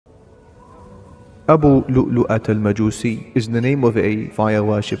Abu Lu'lu'at al-Majusi is the name of a fire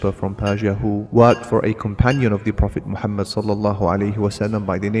worshipper from Persia who worked for a companion of the Prophet Muhammad sallallahu alaihi wasallam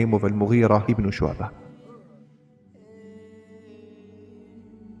by the name of Al-Mughira ibn Shu'bah.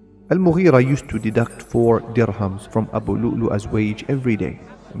 Al-Mughira used to deduct 4 dirhams from Abu Lu'lu'a's wage every day.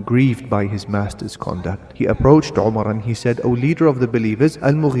 Grieved by his master's conduct, he approached Umar and he said, "O leader of the believers,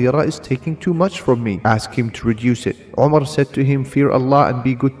 Al-Mughira is taking too much from me. Ask him to reduce it." Umar said to him, "Fear Allah and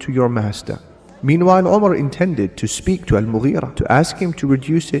be good to your master." Meanwhile, Umar intended to speak to Al-Mughira to ask him to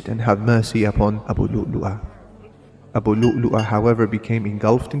reduce it and have mercy upon Abu Lu'lu'a. Abu Lu'lu'a, however, became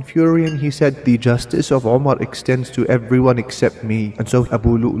engulfed in fury and he said, "The justice of Umar extends to everyone except me." And so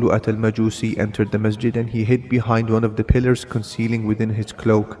Abu Lu'lu'at al-Majusi entered the masjid and he hid behind one of the pillars, concealing within his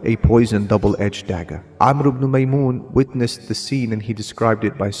cloak a poisoned double-edged dagger. Amr ibn Maymun witnessed the scene and he described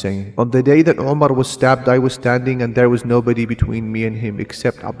it by saying, "On the day that Umar was stabbed, I was standing and there was nobody between me and him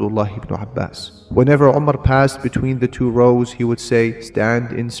except Abdullah ibn Abbas. Whenever Umar passed between the 2 rows, he would say,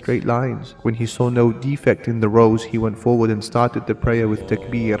 'Stand in straight lines.' When he saw no defect in the rows, he went forward and started the prayer with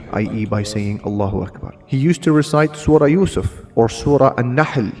takbir, i.e. by saying Allahu Akbar. He used to recite Surah Yusuf or Surah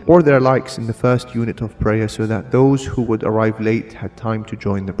An-Nahl or their likes in the first unit of prayer so that those who would arrive late had time to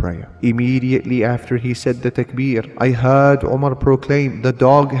join the prayer. Immediately after he said the takbir, I heard Umar proclaim, 'The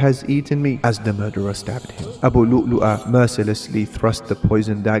dog has eaten me,' as the murderer stabbed him." Abu Lu'lu'a mercilessly thrust the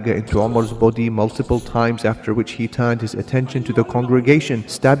poisoned dagger into Umar's body multiple times, after which he turned his attention to the congregation,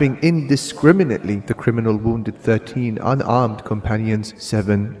 stabbing indiscriminately. The criminal wounded 13 unarmed companions,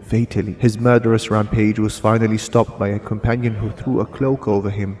 7 fatally. His murderous rampage was finally stopped by a companion who threw a cloak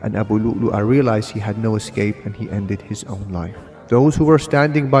over him, and Abu Lu'lu'a realized he had no escape and he ended his own life. "Those who were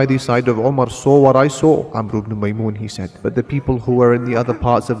standing by the side of Umar saw what I saw," Amr ibn Maymun, he said. "But the people who were in the other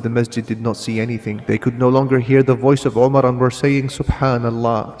parts of the masjid did not see anything. They could no longer hear the voice of Umar and were saying,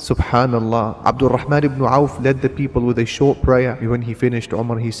 'Subhanallah, Subhanallah.'" Abdul Rahman ibn Auf led the people with a short prayer. When he finished,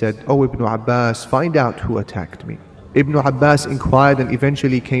 Umar, he said, "O Ibn Abbas, find out who attacked me." Ibn Abbas inquired and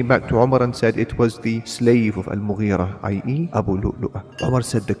eventually came back to Umar and said it was the slave of Al-Mughira, i.e. Abu Lu'lu'a. Umar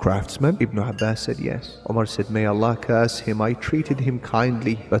said, "The craftsman?" Ibn Abbas said, "Yes." Umar said, "May Allah curse him. I treated him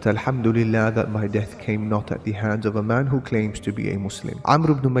kindly, but Alhamdulillah that my death came not at the hands of a man who claims to be a Muslim."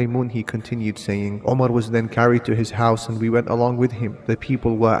 Amr ibn Maymun, he continued saying, "Umar was then carried to his house and we went along with him. The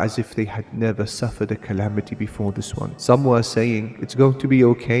people were as if they had never suffered a calamity before this one. Some were saying, 'It's going to be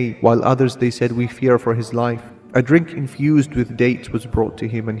okay,' while others they said, 'We fear for his life.' A drink infused with dates was brought to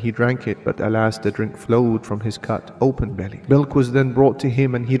him and he drank it, but alas, the drink flowed from his cut, open belly. Milk was then brought to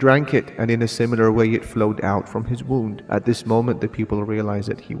him and he drank it, and in a similar way it flowed out from his wound. At this moment the people realized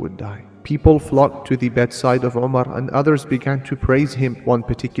that he would die. People flocked to the bedside of Umar and others began to praise him. One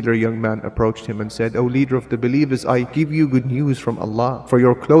particular young man approached him and said, "O leader of the believers, I give you good news from Allah. For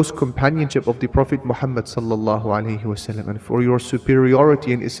your close companionship of the Prophet Muhammad sallallahu alaihi wasallam and for your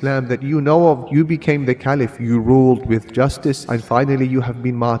superiority in Islam that you know of, you became the caliph, you ruled with justice, and finally you have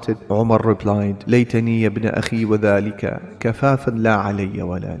been martyred." Umar replied, "Laytani ibn akhi wa dhalika kafafan la alayya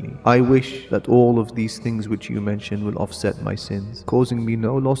wa la li." I wish that all of these things which you mentioned will offset my sins, causing me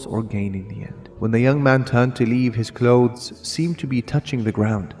no loss or gain in the end. When the young man turned to leave, his clothes seemed to be touching the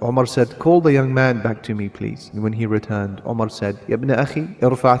ground. Umar said, "Call the young man back to me, please." And when he returned, Umar said, "Ya ibn akhi,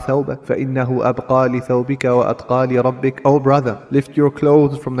 irfa' thawbak, fa innahu abqa li thawbika wa atqa li rabbik." "Oh brother, lift your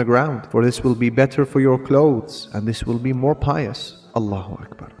clothes from the ground, for this will be better for your clothes, and this will be more pious." Allahu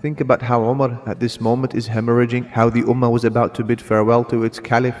Akbar. Think about how Umar at this moment is hemorrhaging, how the Ummah was about to bid farewell to its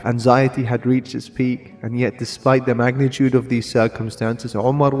caliph. Anxiety had reached its peak, and yet despite the magnitude of these circumstances,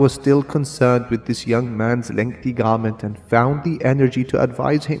 Umar was still concerned with this young man's lengthy garment and found the energy to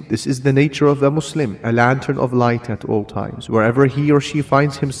advise him. This is the nature of a Muslim, a lantern of light at all times. Wherever he or she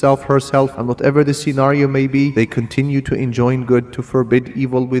finds himself, herself, and whatever the scenario may be, they continue to enjoin good, to forbid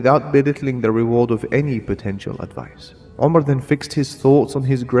evil without belittling the reward of any potential advice. Umar then fixed his thoughts on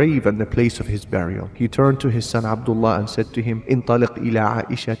his grave and the place of his burial. He turned to his son Abdullah and said to him, "Intaliq ila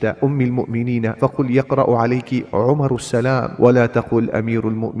Aishata ummi al-mu'minina faqul yaqra'u alayki Umar as-salam wa la taqul Amir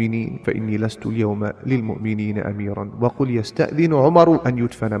al-mu'minin fa inni lastu al-yawma lil-mu'minina amiran wa qul yasta'dhinu Umar an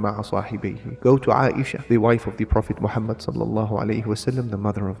yudfana ma'a sahibihi." Go to Aisha, the wife of the Prophet Muhammad sallallahu alayhi wasallam, the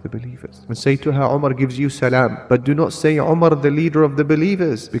mother of the believers, and say to her, "Umar gives you salam, but do not say Umar the leader of the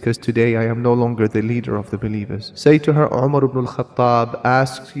believers, because today I am no longer the leader of the believers. Say to her, Umar ibn al-Khattab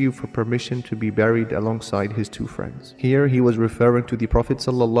asks you for permission to be buried alongside his two friends. Here he was referring to the Prophet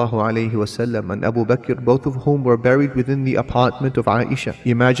ﷺ and Abu Bakr, both of whom were buried within the apartment of Aisha.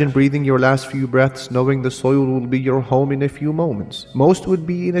 Imagine breathing your last few breaths knowing the soil will be your home in a few moments. Most would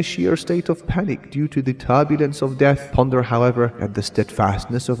be in a sheer state of panic due to the turbulence of death. Ponder, however, at the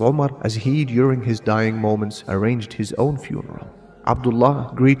steadfastness of Umar as he, during his dying moments, arranged his own funeral.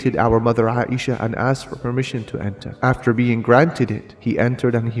 Abdullah greeted our mother Aisha and asked for permission to enter. After being granted it, he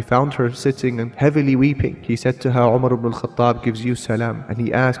entered and he found her sitting and heavily weeping. He said to her, Umar ibn al-Khattab gives you salam, and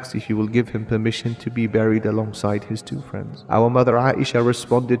he asks if you will give him permission to be buried alongside his two friends. Our mother Aisha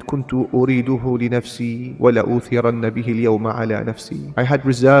responded, Kuntu uriduhu li nafsi wa la uthiranna bihi al-yawma ala nafsi. I had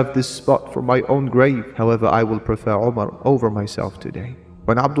reserved this spot for my own grave, however I will prefer Umar over myself today.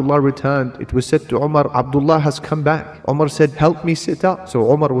 When Abdullah returned, it was said to Umar, Abdullah has come back. Umar said, help me sit up.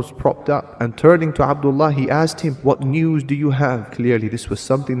 So Umar was propped up, and turning to Abdullah, he asked him, what news do you have? Clearly this was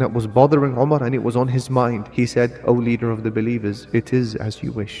something that was bothering Umar and it was on his mind. He said, O leader of the believers, it is as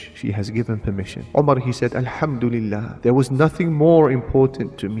you wish. She has given permission. Umar, he said, Alhamdulillah, there was nothing more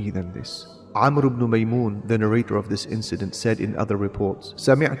important to me than this. Amr ibn Maymun, the narrator of this incident, said in other reports,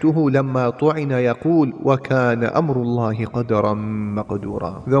 سمعته لما طعن يقول وكان أمر الله قدرا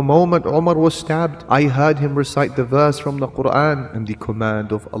مقدورا. The moment Umar was stabbed, I heard him recite the verse from the Quran, and the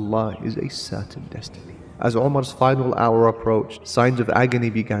command of Allah is a certain destiny. As Umar's final hour approached, signs of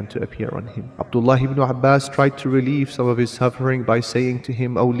agony began to appear on him. Abdullah ibn Abbas tried to relieve some of his suffering by saying to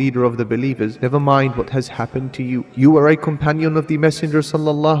him, O leader of the believers, never mind what has happened to you. You were a companion of the Messenger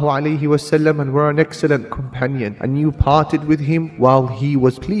ﷺ and were an excellent companion, and you parted with him while he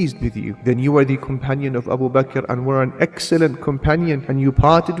was pleased with you. Then you were the companion of Abu Bakr and were an excellent companion, and you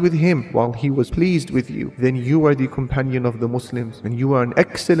parted with him while he was pleased with you. Then you were the companion of the Muslims, and you were an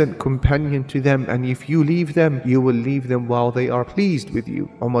excellent companion to them, and if you leave them, you will leave them while they are pleased with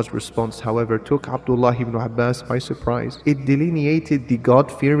you. Umar's response, however, took Abdullah ibn Abbas by surprise. It delineated the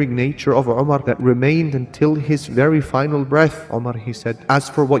God-fearing nature of Umar that remained until his very final breath. Umar, he said, as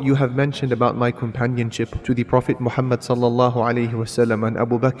for what you have mentioned about my companionship to the Prophet Muhammad ﷺ and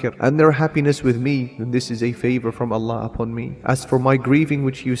Abu Bakr and their happiness with me, then this is a favor from Allah upon me. As for my grieving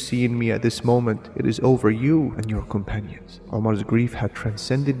which you see in me at this moment, it is over you and your companions. Umar's grief had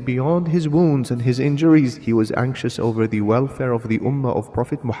transcended beyond his wounds and his injuries. He was anxious over the welfare of the Ummah of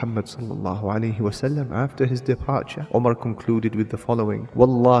Prophet Muhammad ﷺ after his departure. Umar concluded with the following,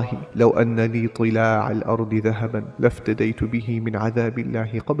 Wallahi, لو أن لي طلاع الأرض ذهبا لافتديت به من عذاب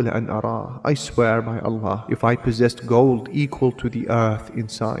الله قبل أن أراه. I swear by Allah, if I possessed gold equal to the earth in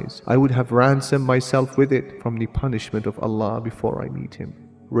size, I would have ransomed myself with it from the punishment of Allah before I meet him.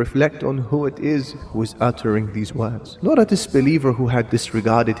 Reflect on who it is who is uttering these words. Not a disbeliever who had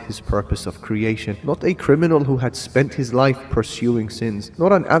disregarded his purpose of creation, not a criminal who had spent his life pursuing sins,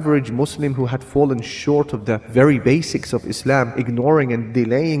 not an average Muslim who had fallen short of the very basics of Islam, ignoring and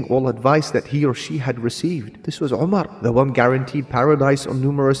delaying all advice that he or she had received. This was Umar, the one guaranteed paradise on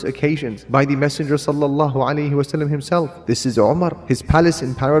numerous occasions by the Messenger ﷺ himself. This is Umar. His palace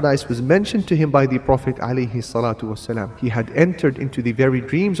in paradise was mentioned to him by the Prophet ﷺ. He had entered into the very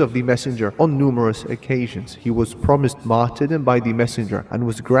dream of the Messenger on numerous occasions. He was promised martyrdom by the Messenger and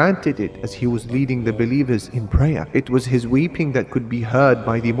was granted it as he was leading the believers in prayer. It was his weeping that could be heard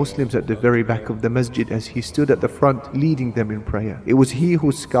by the Muslims at the very back of the masjid as he stood at the front leading them in prayer. It was he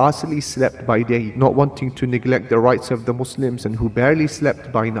who scarcely slept by day, not wanting to neglect the rights of the Muslims, and who barely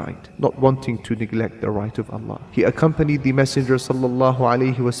slept by night, not wanting to neglect the right of Allah. He accompanied the Messenger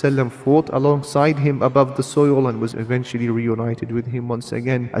ﷺ, fought alongside him above the soil, and was eventually reunited with him once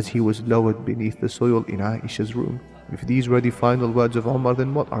again as he was lowered beneath the soil in Aisha's room. If these were the final words of Umar,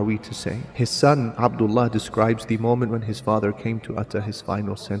 then what are we to say? His son Abdullah describes the moment when his father came to utter his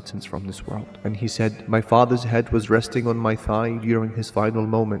final sentence from this world. And he said, my father's head was resting on my thigh during his final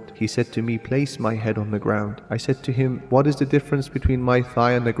moment. He said to me, place my head on the ground. I said to him, what is the difference between my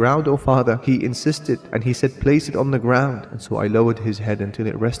thigh and the ground, O father? He insisted, and he said, place it on the ground. And so I lowered his head until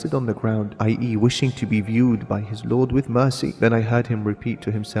it rested on the ground, i.e. wishing to be viewed by his Lord with mercy. Then I heard him repeat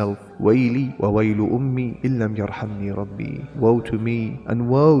to himself, Wayli wa waylu ummi illam yarhamni Rabbi. Woe to me and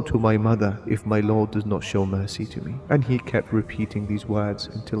woe to my mother if my Lord does not show mercy to me. And he kept repeating these words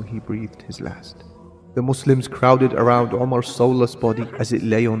until he breathed his last. The Muslims crowded around Umar's soulless body as it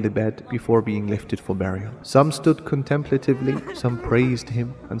lay on the bed before being lifted for burial. Some stood contemplatively, some praised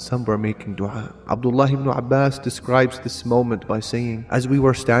him, and some were making dua. Abdullah ibn Abbas describes this moment by saying, "As we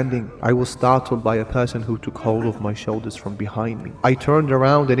were standing, I was startled by a person who took hold of my shoulders from behind me. I turned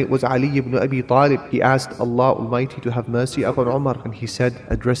around and it was Ali ibn Abi Talib. He asked Allah Almighty to have mercy upon Umar, and he said,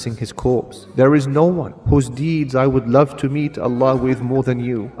 addressing his corpse, 'There is no one whose deeds I would love to meet Allah with more than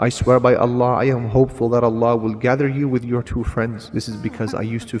you. I swear by Allah, I am hopeful that Allah will gather you with your two friends.' This is because I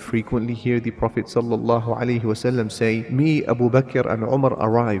used to frequently hear the Prophet ﷺ say, 'Me, Abu Bakr and Umar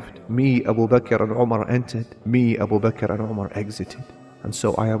arrived. Me, Abu Bakr and Umar entered. Me, Abu Bakr and Umar exited. And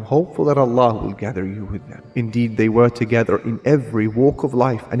so I am hopeful that Allah will gather you with them.' Indeed, they were together in every walk of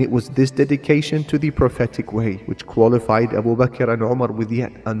life, and it was this dedication to the prophetic way which qualified Abu Bakr and Umar with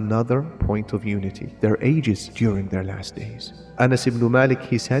yet another point of unity: their ages during their last days. Anas ibn Malik,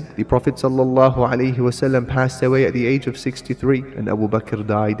 he said, the Prophet ﷺ passed away at the age of 63, and Abu Bakr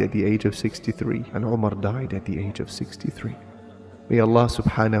died at the age of 63, and Umar died at the age of 63. May Allah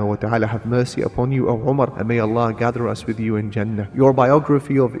subhanahu wa ta'ala have mercy upon you, O Umar, and may Allah gather us with you in Jannah. Your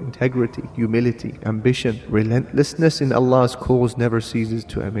biography of integrity, humility, ambition, relentlessness in Allah's cause never ceases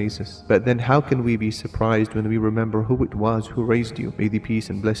to amaze us. But then how can we be surprised when we remember who it was who raised you? May the peace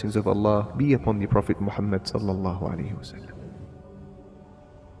and blessings of Allah be upon the Prophet Muhammad sallallahu alaihi wasallam.